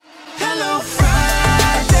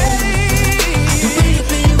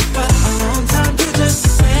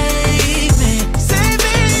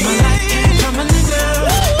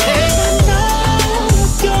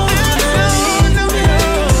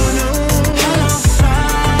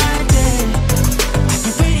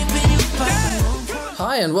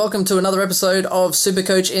and welcome to another episode of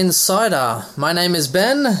Supercoach Insider. My name is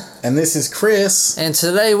Ben. And this is Chris. And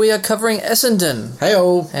today we are covering Essendon.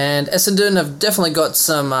 Hey-o. And Essendon have definitely got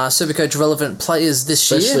some Supercoach relevant players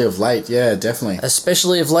this year. Especially of late, yeah, definitely.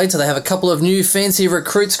 Especially of late. They have a couple of new fancy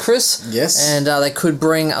recruits, Chris. Yes. And they could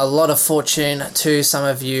bring a lot of fortune to some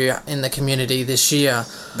of you in the community this year.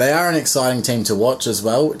 They are an exciting team to watch as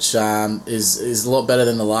well, which is a lot better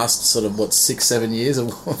than the last sort of, 6-7 years of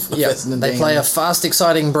Essendon. They play a fast,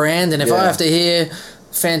 exciting brand, and if I have to hear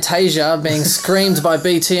Fantasia being screamed by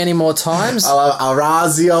BT any more times...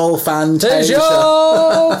 Orazio Fantasia!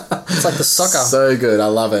 It's like the soccer. So good, I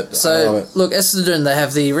love it. Look, Essendon, they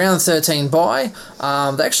have the round 13 bye.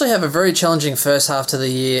 They actually have a very challenging first half to the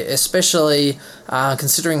year, especially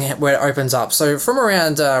considering where it opens up. So from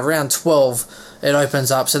around round 12... it opens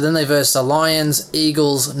up. So then they verse the Lions,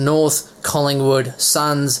 Eagles, North, Collingwood,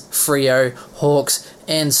 Suns, Freo, Hawks,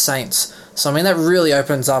 and Saints. So, I mean, that really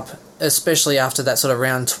opens up, especially after that sort of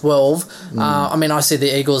round 12. I see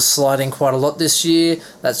the Eagles sliding quite a lot this year.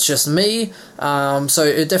 That's just me. So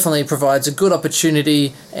it definitely provides a good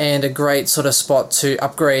opportunity and a great sort of spot to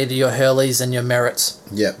upgrade your Hurleys and your Merritts.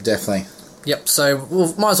 Yep, definitely. Yep, so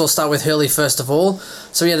we might as well start with Hurley first of all.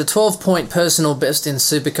 So he had a 12-point personal best in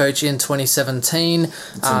Supercoach in 2017.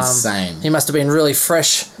 It's insane. He must have been really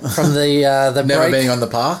fresh from the break. Never being on the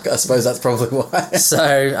park, I suppose that's probably why.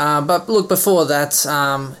 So, but look, before that,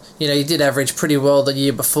 he did average pretty well the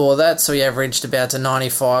year before that, so he averaged about a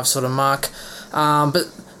 95 sort of mark. But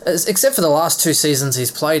except for the last two seasons he's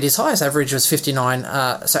played, his highest average was 59,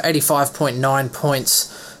 so 85.9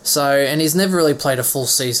 points. So, and he's never really played a full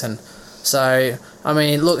season. So, I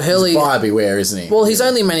mean, look, Hurley... He's buyer beware, isn't he? Well, he's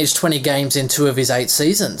only managed 20 games in 2 of his 8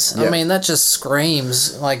 seasons. Yep. I mean, that just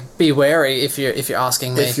screams, be wary if you're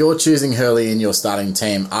asking me. If you're choosing Hurley in your starting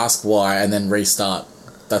team, ask why and then restart.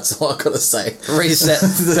 That's all I've got to say. Reset.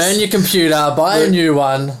 Burn your computer, buy a new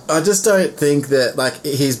one. I just don't think that,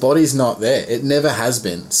 his body's not there. It never has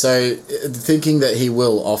been. So, thinking that he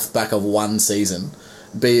will, off back of one season,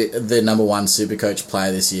 be the number one Supercoach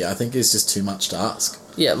player this year, I think is just too much to ask.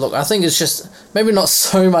 Yeah, look, I think it's just maybe not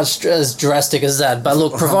so much as drastic as that, but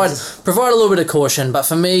look, provide a little bit of caution. But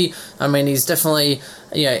for me, I mean, he's definitely,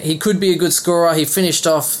 he could be a good scorer. He finished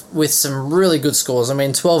off with some really good scores. I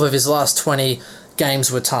mean, 12 of his last 20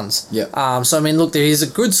 games were tons. Yeah. So, I mean, look, he's a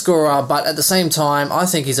good scorer, but at the same time, I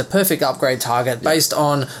think he's a perfect upgrade target based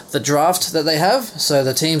on the draft that they have, so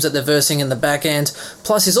the teams that they're versing in the back end.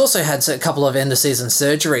 Plus, he's also had a couple of end-of-season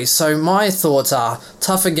surgeries. So my thoughts are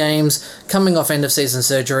tougher games, coming off end-of-season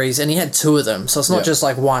surgeries, and he had 2 of them. So it's not just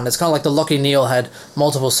one. It's kind of like the Lockie Neal had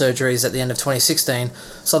multiple surgeries at the end of 2016.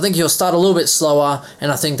 So I think he'll start a little bit slower,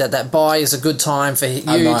 and I think that bye is a good time for you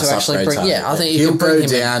to actually bring... Target. I think he'll can bring go him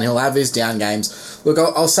down. in. He'll have his down games. Look,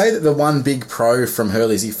 I'll say that the one big pro from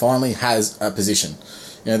Hurley is he finally has a position.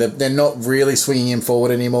 They're not really swinging him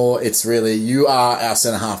forward anymore. It's really, you are our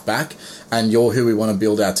centre-half back, and you're who we want to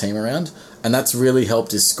build our team around. And that's really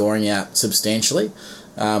helped his scoring out substantially.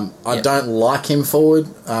 I don't like him forward,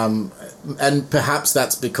 and perhaps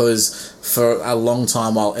that's because for a long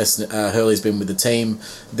time while Hurley's been with the team,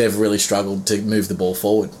 they've really struggled to move the ball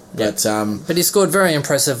forward. But he scored very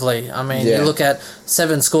impressively. I mean, you look at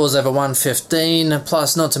 7 scores over 115,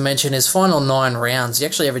 plus not to mention his final 9 rounds. He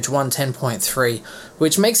actually averaged 110.3,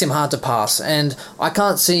 which makes him hard to pass. And I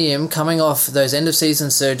can't see him coming off those end-of-season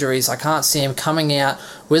surgeries. I can't see him coming out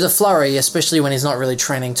with a flurry, especially when he's not really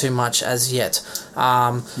training too much as yet.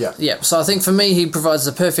 So I think for me, he provides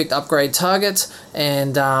the perfect upgrade target,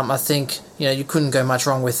 and I think you couldn't go much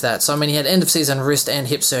wrong with that. So I mean, he had end-of-season wrist and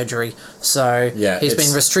hip surgery, so he's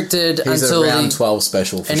been restricted until a round 12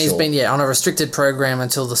 special, and he's been on a restricted program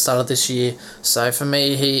until the start of this year. So for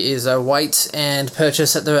me, he is a wait and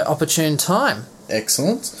purchase at the opportune time.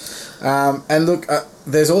 Excellent. And look,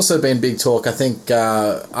 there's also been big talk, I think,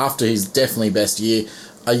 after his definitely best year,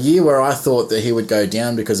 a year where I thought that he would go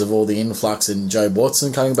down because of all the influx in Joe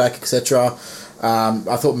Watson coming back, etc.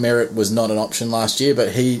 I thought Merritt was not an option last year,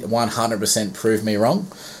 but he 100% proved me wrong.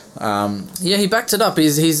 He backed it up.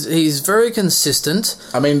 He's very consistent.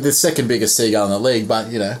 I mean, the second biggest seagull in the league,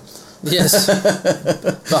 but, Yes.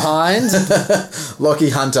 Behind? Lockie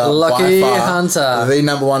Hunter. Lockie by far, Hunter. The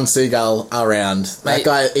number one seagull around. Mate, that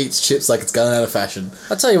guy eats chips like it's going out of fashion.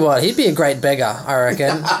 I'll tell you what, he'd be a great beggar, I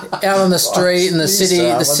reckon. Out on the street in the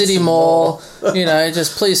city mall.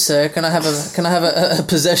 Just please, sir, can I have a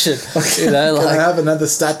possession? Can I have another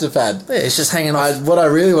stat to pad? Yeah, it's just hanging off. What I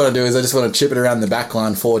really want to do is I just want to chip it around the back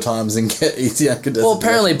line 4 times and get Easy Uncle. Well,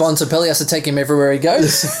 apparently Bontempelli has to take him everywhere he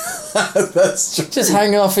goes. That's true. Just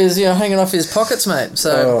hanging off his pockets, mate.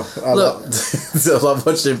 So I love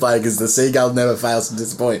watching him play because the seagull never fails to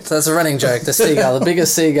disappoint. So that's a running joke. The seagull, the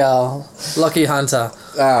biggest seagull, Lockie Hunter.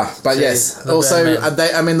 But Jeez, yes, the also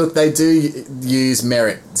Birdman. they do use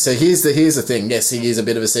merit. So here's the thing. Yes, he is a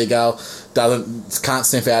bit of a seagull. Can't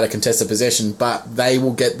sniff out a contested possession, but they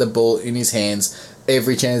will get the ball in his hands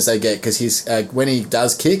every chance they get because he's when he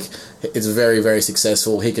does kick, it's very, very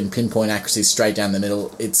successful. He can pinpoint accuracy straight down the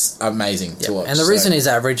middle. It's amazing to watch. And the reason his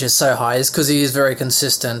average is so high is because he is very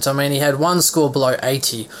consistent. I mean, he had one score below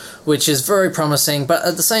 80, which is very promising, but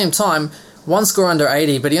at the same time, one score under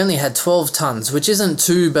 80, but he only had 12 tons, which isn't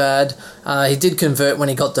too bad. He did convert when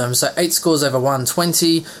he got them, so 8 scores over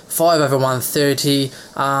 120, 5 over 130,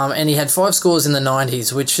 and he had 5 scores in the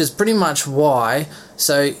 90s, which is pretty much why.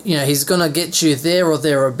 So, he's going to get you there or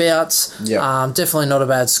thereabouts. Yep. Definitely not a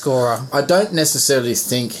bad scorer. I don't necessarily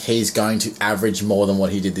think he's going to average more than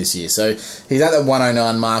what he did this year. So he's at the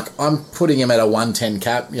 109 mark. I'm putting him at a 110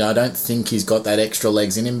 cap. I don't think he's got that extra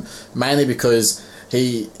legs in him, mainly because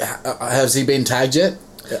has he been tagged yet?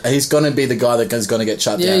 He's going to be the guy that is going to get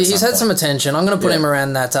shut down. Yeah, he's had some attention. I'm going to put him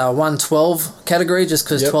around that 112 category just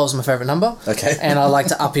because 12 is my favourite number. Okay. And I like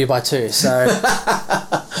to up you by 2. So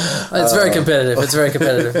it's very competitive. It's very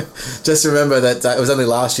competitive. Just remember that it was only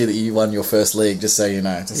last year that you won your first league, just so you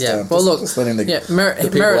know. Just letting the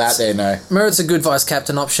people out there know. Merritt's a good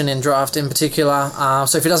vice-captain option in draft in particular.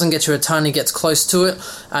 So if he doesn't get you a ton, he gets close to it.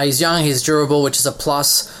 He's young, he's durable, which is a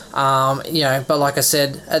plus. But like I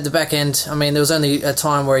said, at the back end, I mean, there was only a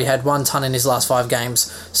time where he had 1 ton in his last 5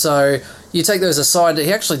 games. So you take those aside,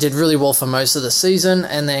 he actually did really well for most of the season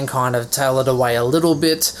and then kind of tailored away a little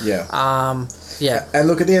bit. Yeah. And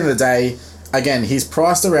look, at the end of the day, again, he's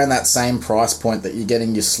priced around that same price point that you're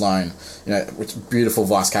getting your Sloan, which beautiful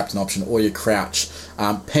vice-captain option, or your Crouch.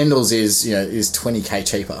 Pendles is 20k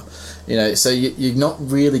cheaper. So you're not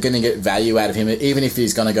really going to get value out of him, even if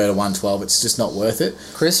he's going to go to 112. It's just not worth it.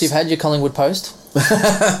 Chris, you've had your Collingwood post.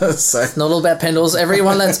 So it's not all about Pendles.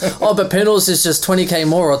 Everyone but Pendles is just 20k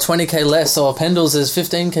more or 20k less, or Pendles is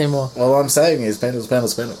 15k more. Well, what I'm saying is Pendles.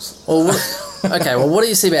 Well, what do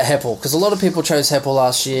you see about Heppel? Because a lot of people chose Heppel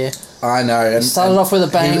last year. I know. And started off with a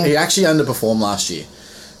bang. He actually underperformed last year.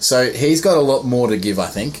 So he's got a lot more to give, I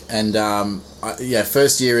think. And,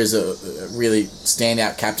 first year is a really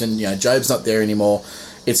standout captain. Job's not there anymore.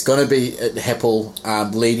 It's going to be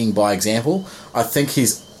Heppel leading by example. I think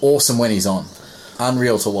he's awesome when he's on.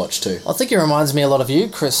 Unreal to watch too. I think he reminds me a lot of you,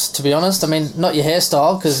 Chris, to be honest. I mean, not your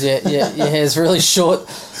hairstyle, because your hair's really short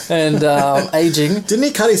and aging. Didn't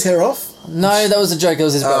he cut his hair off? No, that was a joke. It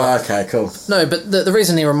was his brother. Oh, okay, cool. No, but the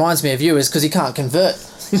reason he reminds me of you is because he can't convert.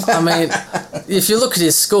 I mean, if you look at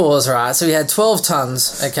his scores, right, so he had 12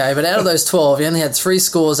 tons, okay, but out of those 12, he only had 3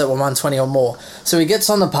 scores that were 120 or more. So he gets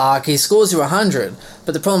on the park, he scores you 100,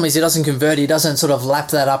 but the problem is he doesn't convert, he doesn't sort of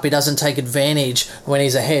lap that up, he doesn't take advantage when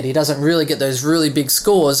he's ahead, he doesn't really get those really big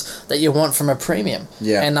scores that you want from a premium.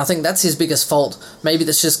 Yeah. And I think that's his biggest fault. Maybe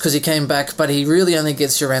that's just because he came back, but he really only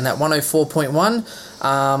gets you around that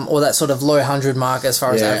 104.1, or that sort of low 100 mark as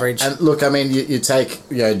far as average. And look, I mean, you take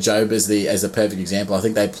Job as a perfect example. I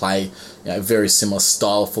think they play very similar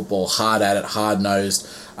style of football, hard at it, hard nosed,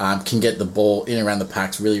 can get the ball in and around the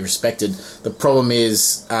packs, really respected. The problem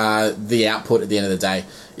is the output at the end of the day.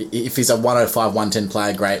 If he's a 105, 110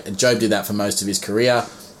 player, great. Job did that for most of his career.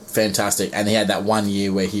 Fantastic. And he had that 1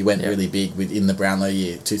 year where he went really big within the Brownlow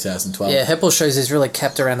year, 2012. Yeah, Heppel shows he's really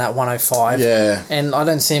capped around that 105. Yeah. And I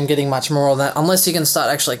don't see him getting much more on that. Unless he can start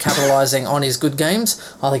actually capitalising on his good games,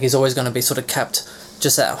 I think he's always going to be sort of capped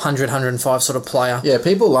just that 100, 105 sort of player. Yeah,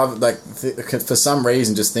 people love, for some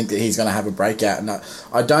reason, just think that he's going to have a breakout. And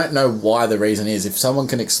I don't know why the reason is. If someone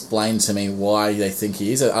can explain to me why they think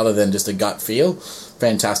he is, other than just a gut feel,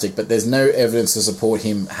 fantastic. But there's no evidence to support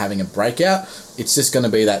him having a breakout. It's just going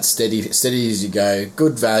to be that steady as you go,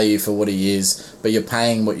 good value for what he is, but you're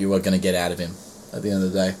paying what you are going to get out of him at the end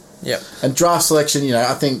of the day. Yep. And draft selection,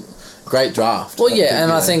 I think... Great draft. Well,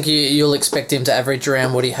 I think you'll expect him to average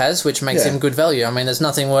around what he has, which makes him good value. I mean, there's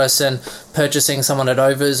nothing worse than purchasing someone at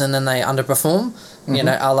overs and then they underperform,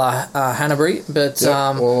 a la Hanbury. But,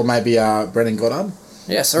 or maybe Brendan Goddard.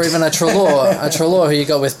 Yes, or even a Treloar who you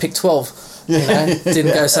got with pick 12.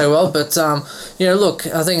 Didn't go so well. But, look,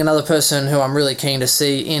 I think another person who I'm really keen to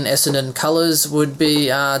see in Essendon colours would be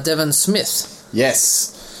Devon Smith.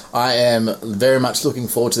 Yes. I am very much looking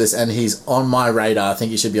forward to this, and he's on my radar. I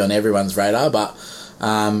think he should be on everyone's radar, but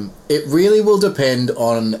it really will depend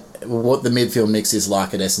on what the midfield mix is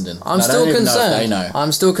like at Essendon. I'm I still don't even concerned. know if they know.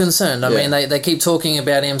 I'm still concerned. I Yeah. mean, they keep talking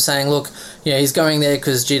about him saying, look, he's going there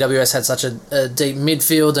because GWS had such a deep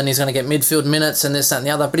midfield and he's going to get midfield minutes and this, that and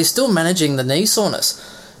the other, but he's still managing the knee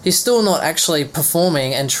soreness. He's still not actually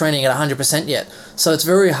performing and training at 100% yet. So it's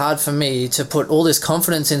very hard for me to put all this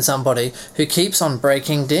confidence in somebody who keeps on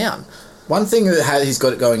breaking down. One thing that he's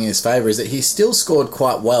got going in his favour is that he still scored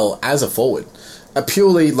quite well as a forward. A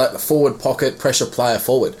purely like forward pocket pressure player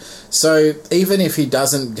forward. So even if he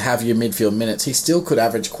doesn't have your midfield minutes, he still could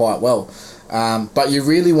average quite well. But you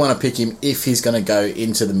really want to pick him if he's going to go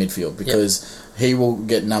into the midfield because he will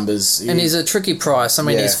get numbers. And he's a tricky price. I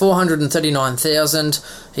mean, he's 439,000.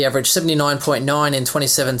 He averaged 79.9 in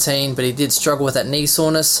 2017, but he did struggle with that knee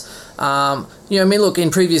soreness. Look,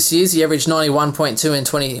 in previous years, he averaged 91.2 in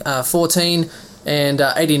 2014 and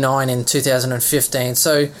 89 in 2015.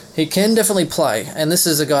 So he can definitely play. And this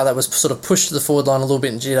is a guy that was sort of pushed to the forward line a little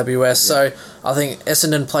bit in GWS. Yeah. So I think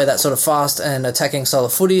Essendon play that sort of fast and attacking style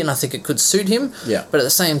of footy, and I think it could suit him. Yeah. But at the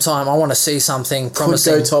same time, I want to see something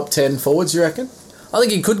promising. Could go top 10 forwards, you reckon? I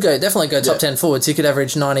think he could definitely go top 10 forwards. He could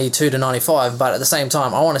average 92 to 95, but at the same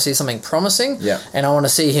time, I want to see something promising, and I want to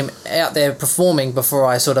see him out there performing before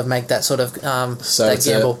I sort of make that sort of so that it's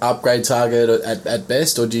gamble. An upgrade target at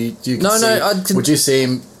best, or would you see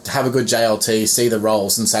him have a good JLT, see the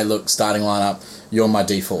roles, and say, look, starting lineup, you're my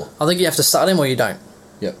D4? I think you have to start him or you don't.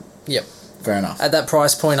 Yep. Fair enough. At that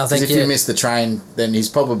price point, I think if you miss the train, then he's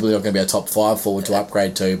probably not going to be a top 5 forward to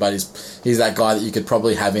upgrade to, but he's that guy that you could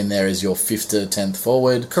probably have in there as your 5th to 10th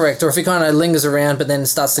forward. Correct. Or if he kind of lingers around but then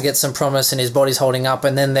starts to get some promise and his body's holding up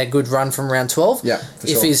and then they're good run from round 12. Yeah, for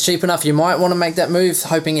sure. If he's cheap enough, you might want to make that move,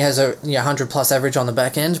 hoping he has a 100-plus average on the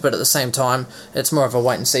back end, but at the same time, it's more of a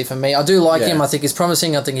wait and see for me. I do like him. I think he's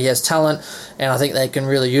promising. I think he has talent, and I think they can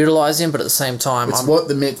really utilise him, but at the same time, it's what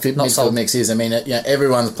the midfield mix is. I mean,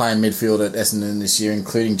 everyone's playing midfield at Essendon this year,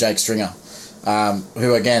 including Jake Stringer,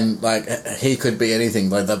 who again, he could be anything.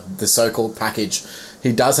 Like the so-called package,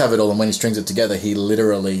 he does have it all, and when he strings it together, he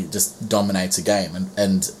literally just dominates a game,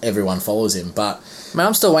 and everyone follows him. But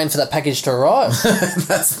I'm still waiting for that package to arrive.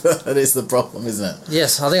 that is the problem, isn't it?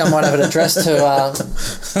 Yes, I think I might have it addressed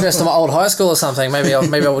to my old high school or something. Maybe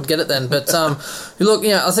I would get it then. But look,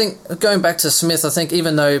 I think going back to Smith, I think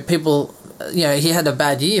even though people. He had a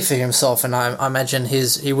bad year for himself, and I imagine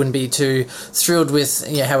he wouldn't be too thrilled with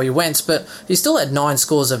how he went, but he still had 9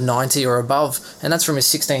 scores of 90 or above, and that's from his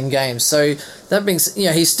 16 games. So that means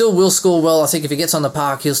he still will score well. I think if he gets on the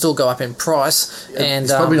park, he'll still go up in price. And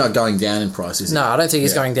he's probably not going down in price, is he? No, I don't think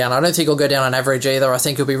he's going down. I don't think he'll go down on average either. I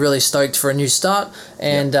think he'll be really stoked for a new start,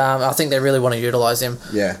 and I think they really want to utilise him.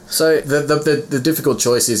 Yeah. So the difficult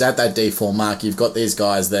choice is at that D4 mark. You've got these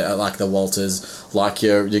guys that are like the Walters, like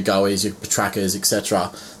your Goeys, your Petrackers, etc.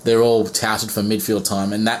 They're all touted for midfield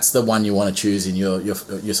time, and that's the one you want to choose in your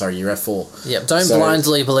F4. Yeah, don't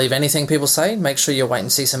blindly believe anything people say. Make sure you wait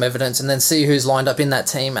and see some evidence, and then see who's lined up in that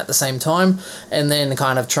team at the same time, and then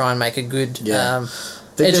kind of try and make a good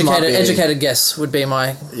educated guess would be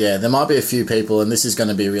my... Yeah, there might be a few people, and this is going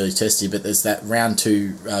to be really testy, but there's that round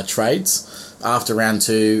 2 trades. After round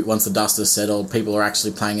 2, once the dust has settled, people are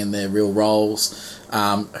actually playing in their real roles.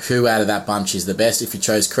 Who out of that bunch is the best? If you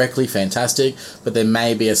chose correctly, fantastic, but there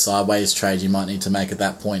may be a sideways trade you might need to make at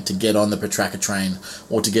that point to get on the Petracca train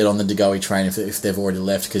or to get on the De Goey train if they've already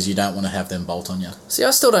left, because you don't want to have them bolt on you. See,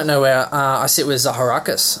 I still don't know where I sit with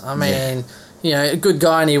Zaharakis. I mean... a good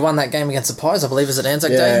guy, and he won that game against the Pies, I believe, is it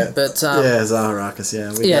Anzac Day? But Zaharakis,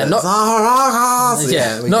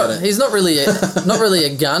 Zaharakis. He's not really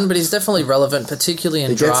a gun, but he's definitely relevant, particularly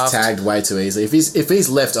in draft. He gets tagged way too easily. If he's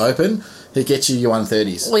left open, he gets you your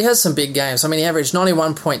 130s. Well, he has some big games. I mean, he averaged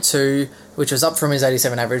 91.2, which was up from his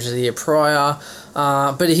 87 average the year prior.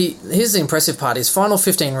 But here's the impressive part. His final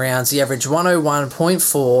 15 rounds, he averaged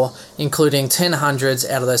 101.4, including 10 hundreds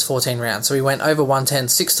out of those 14 rounds. So he went over 110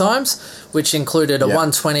 6 times, which included a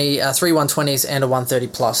 120, 3 120s and a 130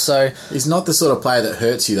 plus. So he's not the sort of player that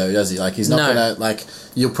hurts you, though, does he? He's not going to,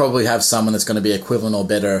 you'll probably have someone that's going to be equivalent or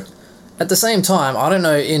better. At the same time, I don't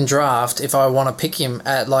know in draft if I want to pick him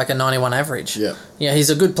at a 91 average. Yeah.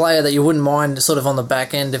 He's a good player that you wouldn't mind sort of on the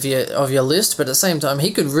back end of your list, but at the same time,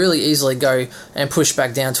 he could really easily go and push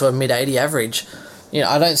back down to a mid-80 average.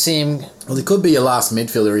 I don't see him... Well, he could be your last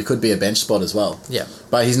midfielder. He could be a bench spot as well. Yeah.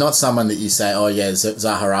 But he's not someone that you say,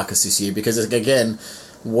 Zaharakis this year, because, again...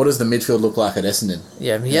 What does the midfield look like at Essendon?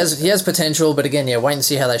 Yeah, he has potential, but again, wait and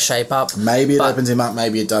see how they shape up. Maybe it opens him up,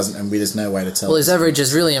 maybe it doesn't, and there's no way to tell. Well, his average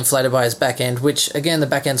is really inflated by his back end, which, again, the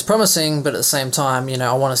back end's promising, but at the same time,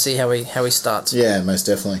 I want to see how he starts. Yeah, most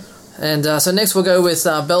definitely. And so next we'll go with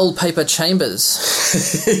Bell Paper Chambers,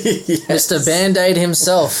 Yes. Mr. Band-Aid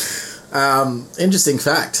himself. Interesting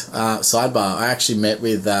fact. Sidebar. I actually met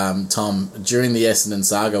with Tom during the Essendon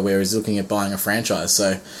saga where he's looking at buying a franchise.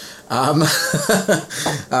 So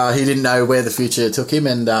he didn't know where the future took him,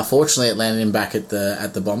 and fortunately it landed him back at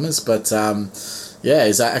the Bombers. But yeah,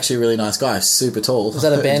 he's actually a really nice guy. Super tall. Was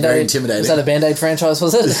that a Band-Aid? Very intimidating. Was that a Band-Aid franchise,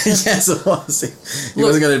 was it? Yes, it was. He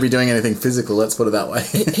wasn't going to be doing anything physical, let's put it that way.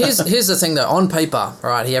 Here's the thing, though. On paper,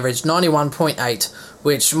 right, he averaged 91.8,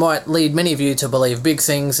 which might lead many of you to believe big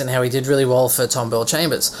things and how he did really well for Tom Bell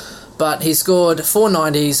Chambers. But he scored 4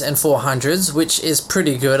 90s and 4 hundreds, which is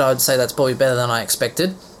pretty good. I'd say that's probably better than I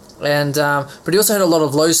expected. And but he also had a lot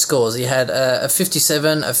of low scores. He had a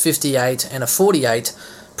 57, a 58, and a 48,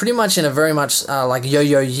 pretty much in a very much like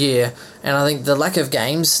yo-yo year. And I think the lack of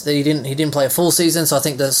games that he didn't play a full season, so I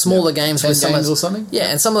think the smaller games with some games or something.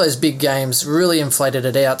 Yeah, and some of those big games really inflated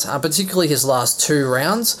it out. Particularly his last 2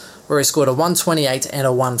 rounds, where he scored a 128 and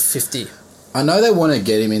a 150. I know they want to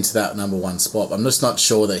get him into that number 1 spot. But I'm just not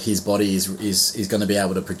sure that his body is going to be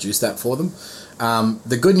able to produce that for them.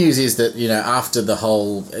 The good news is that, you know, after the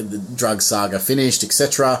whole drug saga finished,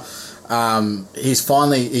 etc., he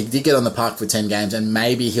did get on the park for 10 games, and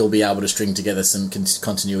maybe he'll be able to string together some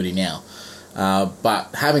continuity now. But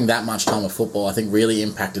having that much time of football, I think, really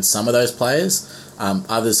impacted some of those players.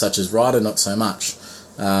 Others, such as Ryder, not so much.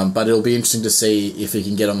 But it'll be interesting to see if he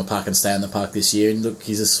can get on the park and stay on the park this year. And look,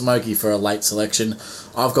 he's a smoky for a late selection.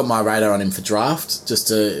 I've got my radar on him for draft,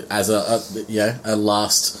 just as a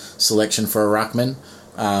last selection for a ruckman.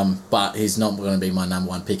 But he's not going to be my number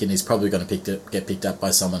 1 pick, and he's probably going to get picked up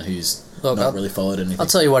by someone who's really followed anything. I'll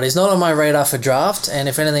tell you what, he's not on my radar for draft, and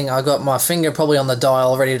if anything, I got my finger probably on the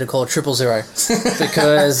dial ready to call 000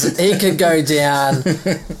 because he could go down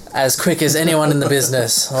as quick as anyone in the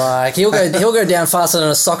business. Like he'll go down faster than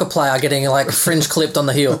a soccer player getting like fringe clipped on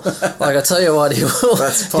the heel. Like I tell you what, he will.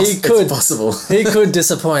 It's possible. He could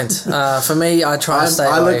disappoint. For me, I try to stay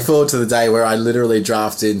away. I look forward to the day where I literally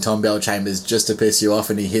draft in Tom Bell Chambers just to piss you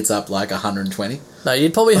off, and he hits up like 120. No,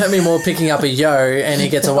 you'd probably hurt me more picking up a Yo and he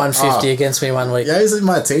gets a 150 against me one week. Yo's in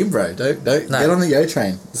my team, bro. Don't get on the Yo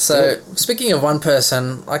train. So speaking of one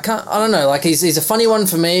person, I don't know. Like he's a funny one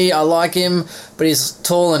for me. I like him, but he's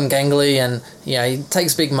tall and gangly, and he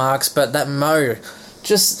takes big marks. But that Mo,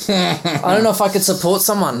 just I don't know if I could support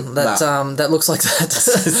someone that looks like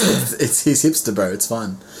that. It's his hipster, bro. It's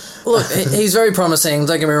fine. Look, he's very promising.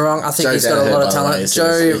 Don't get me wrong. I think he's got a lot of talent.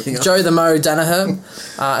 Joe the Mo Danaher,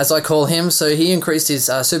 as I call him. So he increased his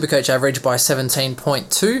Supercoach average by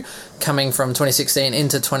 17.2, coming from 2016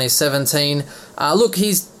 into 2017. Look,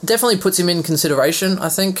 he's definitely puts him in consideration, I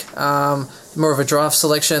think. More of a draft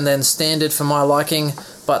selection than standard for my liking,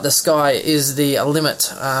 but the sky is the limit.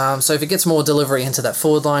 So if he gets more delivery into that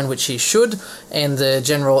forward line, which he should, and the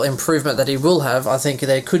general improvement that he will have, I think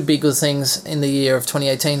there could be good things in the year of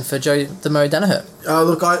 2018 for Joe the Mo Danaher.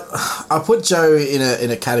 Look, I put Joe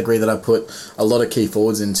in a category that I put a lot of key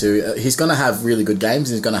forwards into. He's going to have really good games.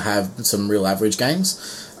 He's going to have some real average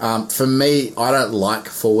games. For me, I don't like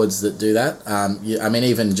forwards that do that. I mean,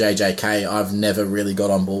 even JJK, I've never really got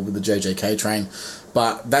on board with the JJK train,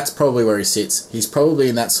 but that's probably where he sits. He's probably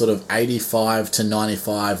in that sort of 85 to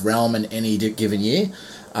 95 realm in any given year.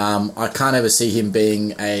 I can't ever see him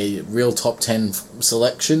being a real top 10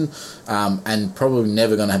 selection, and probably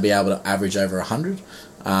never going to be able to average over 100.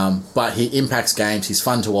 But he impacts games. He's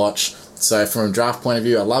fun to watch. So from a draft point of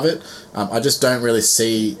view, I love it. I just don't really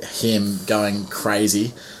see him going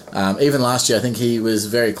crazy. Even last year, I think he was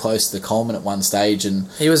very close to the Coleman at one stage,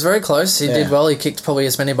 and he was very close. He did well. He kicked probably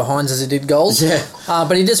as many behinds as he did goals. Yeah,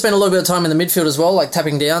 but he did spend a little bit of time in the midfield as well, like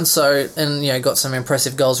tapping down. So got some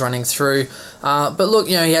impressive goals running through. But look,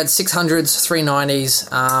 he had 600s,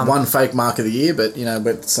 390s. One fake mark of the year, but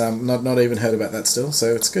not even heard about that still.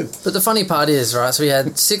 So it's good. But the funny part is, right? So he had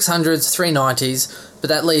 600s, 390s, but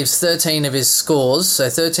that leaves 13 of his scores. So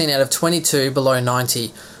 13 out of 22 below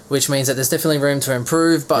 90. Which means that there's definitely room to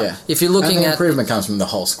improve. But if you're looking at... improvement comes from the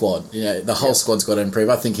whole squad. The whole squad's got to improve.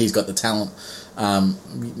 I think he's got the talent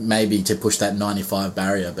maybe to push that 95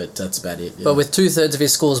 barrier, but that's about it. But with 2/3 of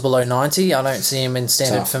his scores below 90, I don't see him in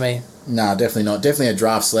standard for me. No, definitely not. Definitely a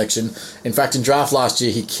draft selection. In fact, in draft last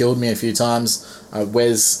year, he killed me a few times.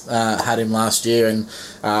 Wes had him last year, and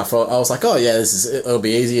I was like, oh yeah, it'll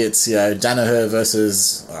be easy. It's Danaher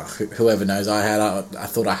versus whoever knows. I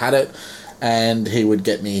thought I had it. And he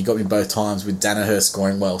got me both times with Danaher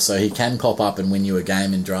scoring well. So he can pop up and win you a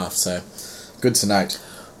game in draft. So good to note.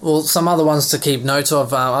 Well, some other ones to keep note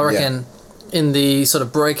of, I reckon, in the sort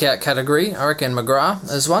of breakout category, I reckon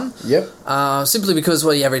McGrath is one. Yep. Simply because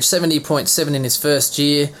he averaged 70.7 in his first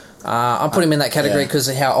year. I put him in that category because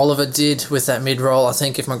of how Oliver did with that mid role. I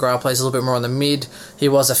think if McGrath plays a little bit more on the mid, he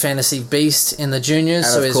was a fantasy beast in the juniors,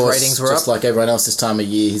 And so of his course, ratings were just up. like everyone else this time of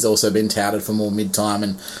year, he's also been touted for more mid-time,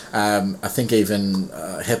 and I think even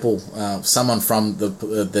Heppel, someone from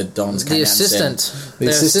the Dons came The out assistant, and said... the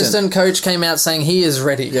assistant coach came out saying he is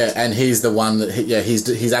ready. Yeah, and he's the one that...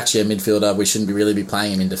 he's actually a midfielder. We shouldn't really be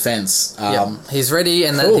playing him in defence. He's ready,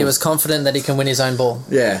 and that he was confident that he can win his own ball.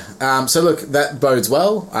 Yeah. So, look, that bodes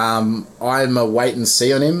well. I'm a wait and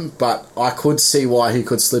see on him, but I could see why he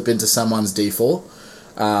could slip into someone's D4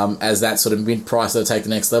 as that sort of mid-price that'll take the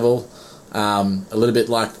next level. A little bit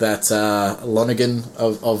like that Lonergan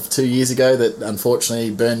of 2 years ago that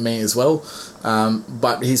unfortunately burned me as well.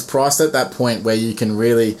 But he's priced at that point where you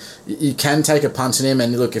can take a punt in him,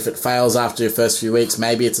 and look, if it fails after your first few weeks,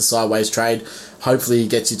 maybe it's a sideways trade. Hopefully he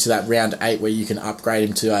gets you to that round 8 where you can upgrade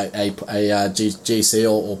him to a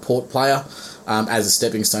GC or Port player as a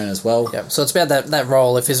stepping stone as well. Yeah, so it's about that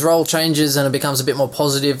role. If his role changes and it becomes a bit more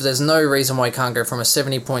positive, there's no reason why he can't go from a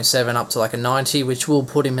 70.7 up to like a 90, which will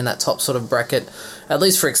put him in that top sort of bracket, at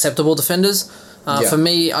least for acceptable defenders. For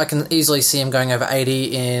me, I can easily see him going over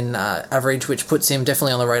 80 in average, which puts him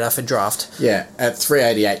definitely on the radar for draft. Yeah, at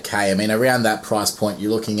 388k, I mean, around that price point,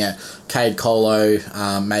 you're looking at Cade Colo,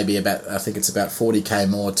 maybe I think it's about 40k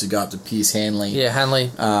more to go up to Pierce Hanley. Yeah, Hanley.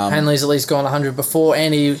 Hanley's at least gone 100 before,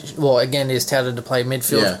 and again, is touted to play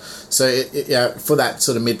midfield. Yeah, so for that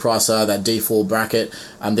sort of mid-pricer, that D4 bracket,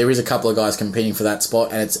 there is a couple of guys competing for that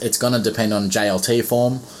spot, and it's going to depend on JLT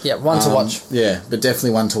form. Yeah, one to watch. Yeah, but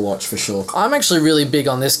definitely one to watch for sure. I'm actually really big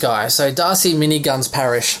on this guy. So Darcy Miniguns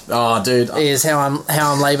Parish. Oh, dude, is how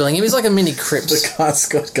I'm labelling him. He's like a mini Cripps. The guy's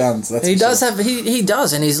got guns. That's he does have. He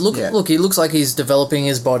does, and he's look. He looks like he's developing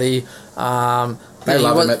his body. They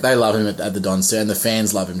love him at the Dons too, and the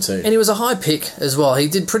fans love him too. And he was a high pick as well. He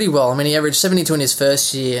did pretty well. I mean, he averaged 72 in his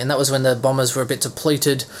first year, and that was when the Bombers were a bit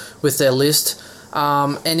depleted with their list.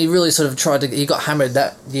 And he really sort of he got hammered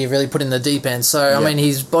that year, really put in the deep end. So, I mean,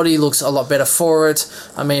 his body looks a lot better for it.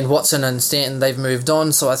 I mean, Watson and Stanton, they've moved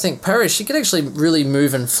on. So I think Parish, he could actually really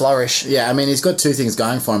move and flourish. Yeah, I mean, he's got two things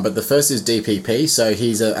going for him, but the first is DPP, so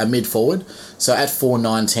he's a mid-forward. So at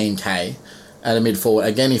 419k, at a mid-forward,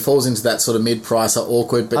 again, he falls into that sort of mid-pricer,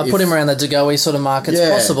 awkward. But I put him around the Degoe sort of mark. It's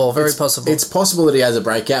possible, very possible. It's possible that he has a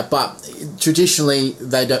breakout, but traditionally,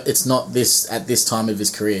 it's not this at this time of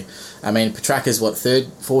his career. I mean, Petraka's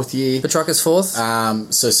fourth year? Petraka's fourth.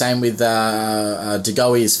 So same with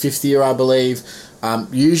Degoe is fifth year, I believe.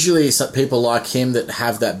 Usually, people like him that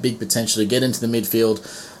have that big potential to get into the midfield,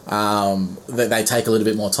 that they take a little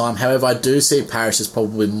bit more time. However, I do see Parish as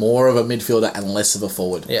probably more of a midfielder and less of a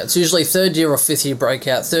forward. Yeah, it's usually third year or fifth year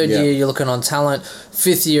breakout. Third year, you're looking on talent.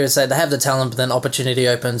 Fifth year, they have the talent, but then opportunity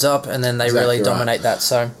opens up, and then they really dominate that.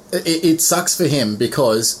 So it sucks for him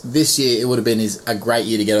because this year it would have been a great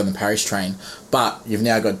year to get on the Parish train. But you've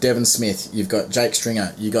now got Devon Smith, you've got Jake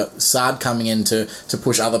Stringer, you've got Sard coming in to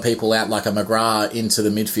push other people out like a McGrath into the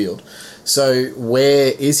midfield. So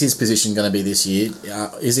where is his position going to be this year?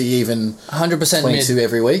 Is he even 100% 22 mid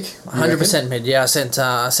every week? 100% mid. Yeah, I sent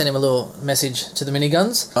him a little message to the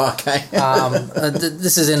miniguns. Okay.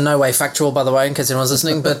 This is in no way factual, by the way, in case anyone's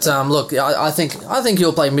listening. But look, I think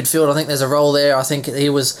he'll play midfield. I think there's a role there. I think he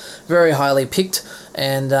was very highly picked,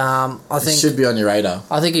 and I think he should be on your radar.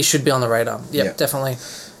 I think he should be on the radar. Yep. Definitely.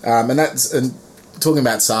 And talking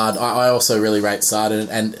about Sard, I also really rate Sard,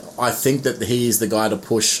 and I think that he is the guy to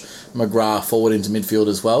push McGrath forward into midfield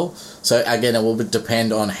as well. So again, it will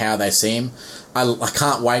depend on how they see him. I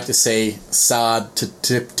can't wait to see Sard to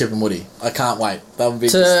Tipperwoody. I can't wait. That would be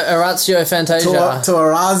Orazio Fantasia. To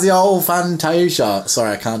Orazio Fantasia.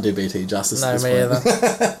 Sorry, I can't do BT justice. No, at this me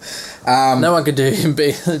point. either. No one could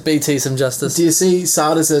do BT some justice. Do you see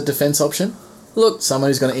Sard as a defence option? Look, someone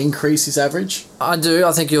who's going to increase his average? I do.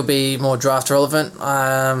 I think he'll be more draft relevant.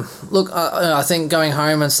 Look, I think going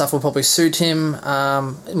home and stuff will probably suit him.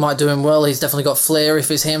 It might do him well. He's definitely got flair if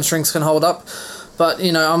his hamstrings can hold up. But,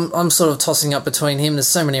 I'm sort of tossing up between him. There's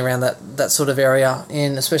so many around that sort of area,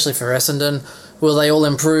 especially for Essendon. Will they all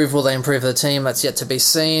improve? Will they improve the team? That's yet to be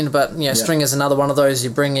seen. But, Stringer's another one of those. You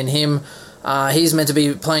bring in him. He's meant to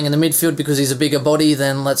be playing in the midfield because he's a bigger body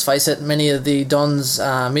than, let's face it, many of the Dons'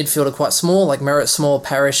 midfield are quite small, like Merritt small,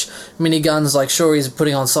 Parish, miniguns, like sure he's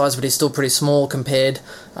putting on size, but he's still pretty small compared.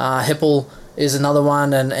 Heppel is another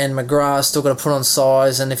one, and McGrath still got to put on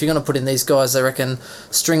size, and if you're going to put in these guys, I reckon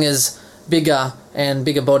Stringer's bigger and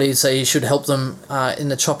bigger bodies, so he should help them in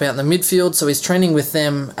the chop out in the midfield, so he's training with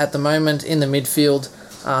them at the moment in the midfield.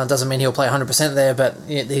 Doesn't mean he'll play 100% there, but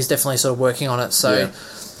he's definitely sort of working on it, so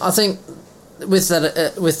I think with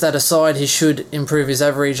that aside, he should improve his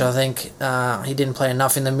average. I think he didn't play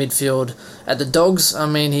enough in the midfield at the Dogs. I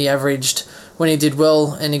mean, he averaged, when he did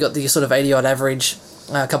well and he got the sort of 80-odd average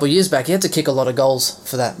a couple of years back, he had to kick a lot of goals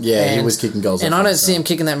for that. Yeah, he was kicking goals. And I don't see him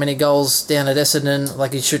kicking that many goals down at Essendon.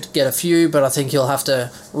 Like, he should get a few, but I think he'll have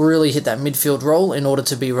to really hit that midfield role in order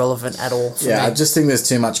to be relevant at all. Yeah, I just think there's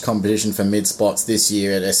too much competition for mid spots this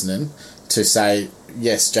year at Essendon to say,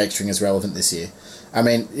 yes, Jake Stringer's relevant this year. I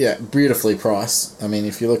mean, yeah, beautifully priced. I mean,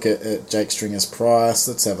 if you look at Jake Stringer's price,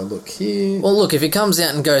 let's have a look here. Well, look, if he comes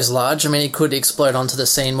out and goes large, I mean, he could explode onto the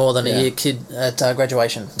scene more than a year kid at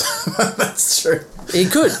graduation. That's true. He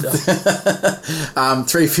could.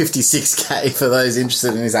 356k for those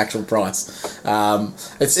interested in his actual price.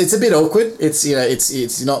 It's a bit awkward. It's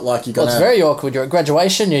it's not like you're gonna. Well, it's very awkward. You're at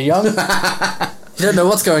graduation. You're young. You don't know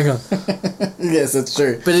what's going on. Yes, that's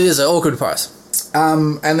true. But it is an awkward price.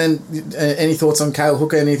 And then, any thoughts on Cale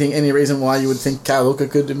Hooker? Any reason why you would think Cale Hooker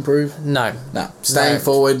could improve? No. Staying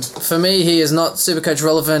forward. For me, he is not Supercoach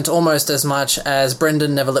relevant almost as much as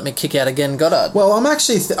Brendan Never Let Me Kick Out Again Goddard. Well, I'm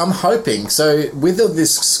actually I'm hoping, so with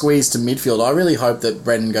this squeeze to midfield, I really hope that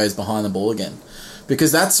Brendan goes behind the ball again.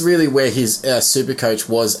 Because that's really where his Supercoach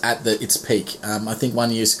was at its peak. I think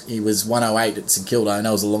one year he was 108 at St Kilda. I know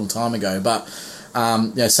it was a long time ago, but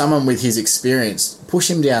someone with his experience, push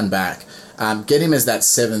him down back. Get him as that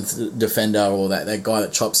seventh defender or that guy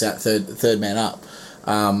that chops out third man up.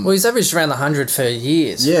 Well, he's averaged around 100 for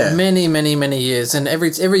years. Yeah. Many, many, many years. And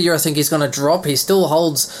every year I think he's going to drop. He still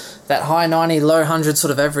holds that high 90, low 100 sort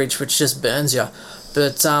of average, which just burns you.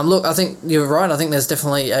 But look, I think you're right. I think there's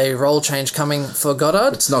definitely a role change coming for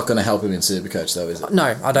Goddard. It's not going to help him in Supercoach, though, is it?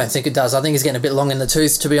 No, I don't think it does. I think he's getting a bit long in the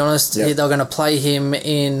tooth, to be honest. Yep. They're going to play him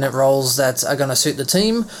in roles that are going to suit the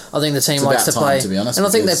team. I think the team likes to play. To be honest, and I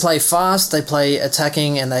think they play fast, they play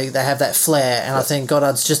attacking, and they have that flair. And I think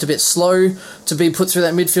Goddard's just a bit slow to be put through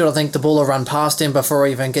that midfield. I think the ball will run past him before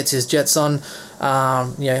he even gets his jets on. I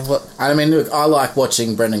mean, look, I like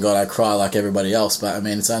watching Brendan Goddard cry like everybody else, but I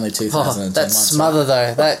mean, it's only 2010. That smother,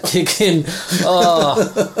 though. That kick in. Oh,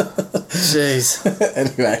 jeez.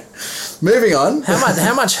 Anyway, moving on.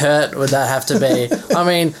 How much hurt would that have to be? I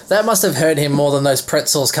mean, that must have hurt him more than those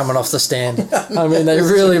pretzels coming off the stand. I mean, they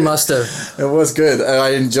really must have. It was good.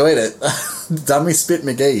 I enjoyed it. Dummy spit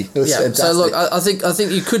McGee. It was fantastic. So look, I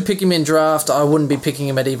think you could pick him in draft. I wouldn't be picking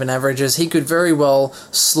him at even averages. He could very well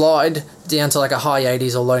slide down to like a high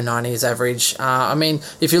 80s or low 90s average. I mean,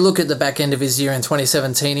 if you look at the back end of his year in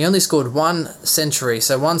 2017, he only scored one century,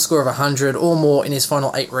 so one score of 100 or more in his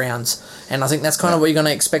final 8 rounds. And I think that's kind of what you're going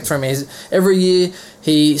to expect from him. Every year,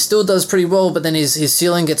 he still does pretty well, but then his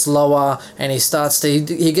ceiling gets lower and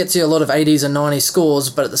he gets you a lot of 80s and 90s scores,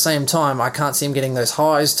 but at the same time, I can't see him getting those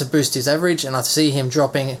highs to boost his average, and I see him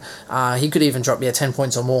dropping, he could even drop 10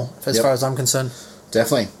 points or more as far as I'm concerned.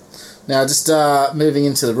 Definitely. Now, just moving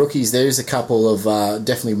into the rookies, there is a couple of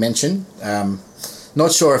definitely mention.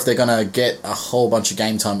 Not sure if they're going to get a whole bunch of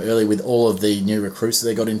game time early with all of the new recruits that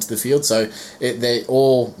they got into the field, so they're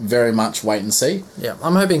all very much wait and see. Yeah,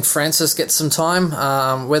 I'm hoping Francis gets some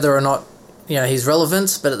time, whether or not he's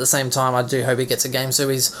relevant, but at the same time, I do hope he gets a game. So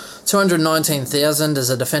he's 219,000 as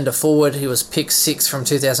a defender forward. He was pick 6 from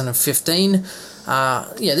 2015.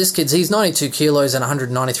 He's 92 kilos and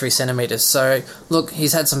 193 centimetres. So, look,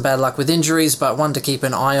 he's had some bad luck with injuries, but one to keep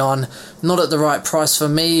an eye on. Not at the right price for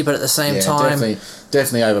me, but at the same time...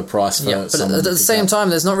 Definitely overpriced for but at the same time,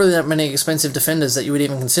 there's not really that many expensive defenders that you would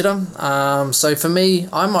even consider. So for me,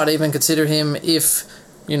 I might even consider him if...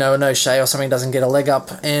 an O'Shea or something doesn't get a leg up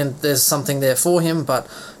and there's something there for him, but,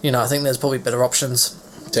 I think there's probably better options.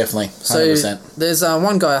 Definitely, 100%. So there's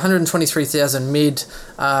one guy, 123,000 mid,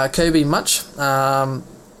 Kobe Much.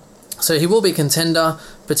 So he will be a contender,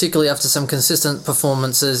 particularly after some consistent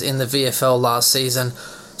performances in the VFL last season.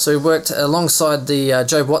 So he worked alongside the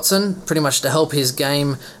Jobe Watson, pretty much to help his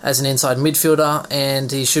game as an inside midfielder, and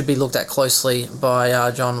he should be looked at closely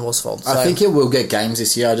by John Worsfold. I think he will get games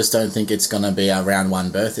this year. I just don't think it's going to be a round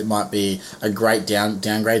 1 berth. It might be a great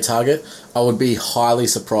downgrade target. I would be highly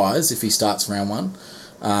surprised if he starts round 1.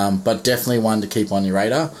 But definitely one to keep on your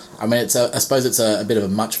radar. I mean, I suppose it's a bit of a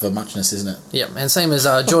muchness, isn't it? Yeah, and same as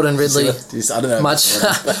Jordan Ridley. I don't know. Much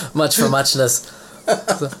for muchness.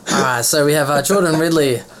 Alright, so we have Jordan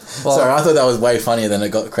Ridley. Well, sorry, I thought that was way funnier than I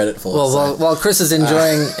got credit for. Well, while Chris is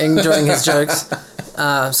enjoying his jokes.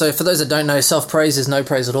 So for those that don't know, self-praise is no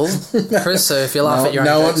praise at all, Chris. So if you laugh at your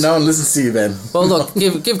own jokes... No one listens to you, Ben. Well, look,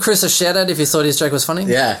 give Chris a shout-out if you thought his joke was funny.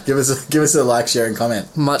 Yeah, give us a like, share and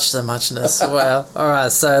comment. Much the muchness. Wow. All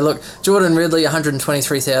right, so look, Jordan Ridley,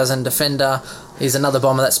 123,000 defender. He's another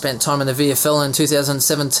bomber that spent time in the VFL in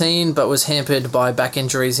 2017, but was hampered by back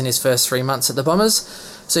injuries in his first 3 months at the Bombers.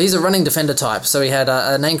 So he's a running defender type. So he had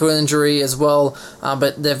an ankle injury as well,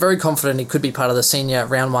 but they're very confident he could be part of the senior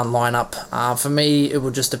round 1 lineup. For me, it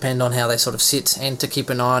will just depend on how they sort of sit and to keep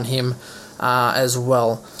an eye on him as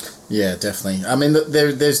well. Yeah, definitely. I mean,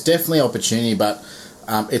 there's definitely opportunity, but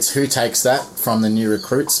it's who takes that from the new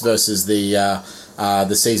recruits versus the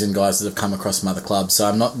seasoned guys that have come across from other clubs. So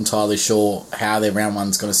I'm not entirely sure how their round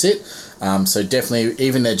 1's going to sit. So definitely,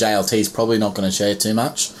 even their JLT is probably not going to share too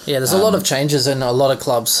much. Yeah, there's a lot of changes in a lot of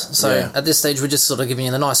clubs. So Yeah. at this stage, we're just sort of giving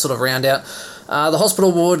you the nice sort of round out. The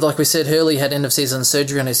hospital ward, like we said, Hurley had end-of-season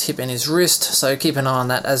surgery on his hip and his wrist, so keep an eye on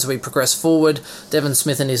that as we progress forward. Devon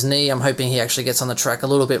Smith and his knee, I'm hoping he actually gets on the track a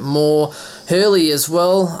little bit more. Hurley as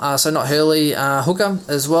well, so not Hurley, Hooker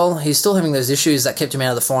as well. He's still having those issues that kept him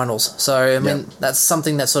out of the finals. So, I mean, that's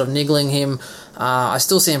something that's sort of niggling him. I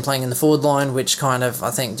still see him playing in the forward line, which kind of, I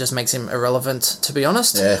think, just makes him irrelevant, to be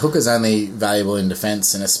honest. Yeah, Hooker's only valuable in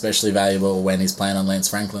defence and especially valuable when he's playing on Lance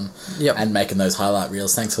Franklin and making those highlight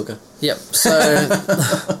reels. Thanks, Hooker. Yep. So,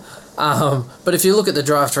 but if you look at the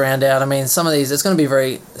draft round out, I mean, some of these, it's going to be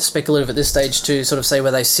very speculative at this stage to sort of say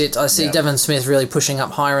where they sit. I see Devon Smith really pushing up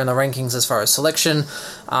higher in the rankings as far as selection.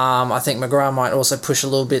 I think McGrath might also push a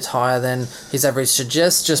little bit higher than his average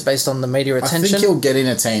suggests, just based on the media attention. I think he'll get in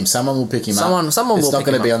a team. Someone will pick him up. Someone it's will not pick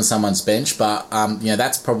going him to be up. on someone's bench, but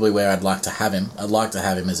that's probably where I'd like to have him. I'd like to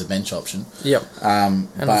have him as a bench option. Yep. And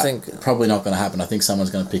but I think probably not going to happen. I think someone's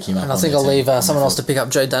going to pick him up. And I think I'll leave someone else to pick up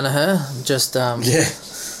Joe Danaher. Just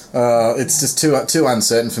it's just too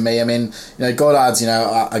uncertain for me. I mean, Goddard's,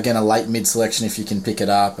 again, a late mid selection if you can pick it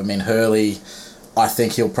up. I mean, Hurley, I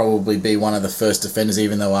think he'll probably be one of the first defenders,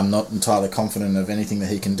 even though I'm not entirely confident of anything that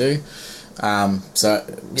he can do. So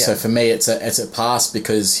for me, it's a pass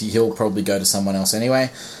because he'll probably go to someone else anyway.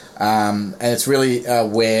 And it's really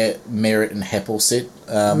where Merritt and Heppel sit.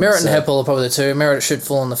 Merritt and Heppel are probably the two. Merritt should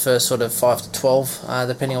fall in the first sort of 5 to 12,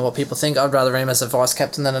 depending on what people think. I'd rather him as a vice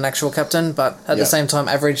captain than an actual captain, but at the same time,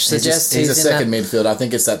 average suggests he's a second in that midfield. I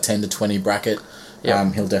think it's that 10 to 20 bracket.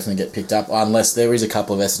 Yep. He'll definitely get picked up, unless there is a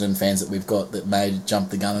couple of Essendon fans that we've got that may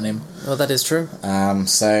jump the gun on him. Well, that is true.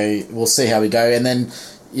 So we'll see how we go. And then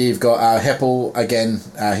you've got Heppel again.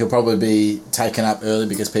 He'll probably be taken up early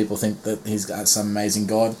because people think that he's got some amazing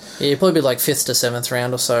god. Yeah, he'll probably be like 5th to 7th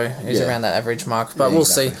round or so. He's around that average mark. But we'll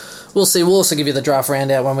see. We'll see. We'll also give you the draft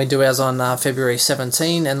round out when we do ours on February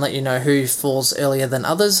 17 and let you know who falls earlier than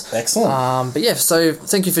others. Excellent. But yeah, so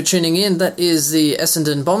thank you for tuning in. That is the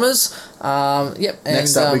Essendon Bombers.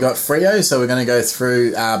 Next up, we got Freo. So we're going to go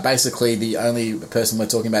through basically the only person we're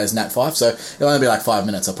talking about is Nat 5. So it'll only be like 5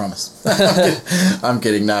 minutes, I promise. I'm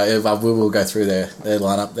kidding. No, we will go through their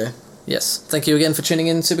lineup there. Yes. Thank you again for tuning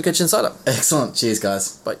in, Supercoach Insider. Excellent. Cheers,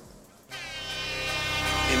 guys. Bye.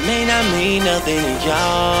 It may not mean nothing to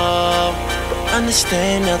y'all, but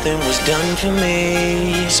understand nothing was done for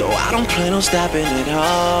me. So I don't plan on stopping at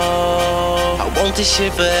all. I want this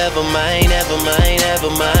shit forever, mine, ever mine, ever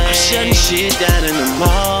mine. I'm shutting shit down in the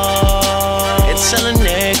mall and telling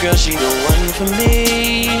that girl she the one for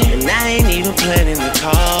me, and I ain't even planning the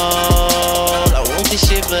call. I want this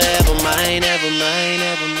shit forever, mine, ever mine.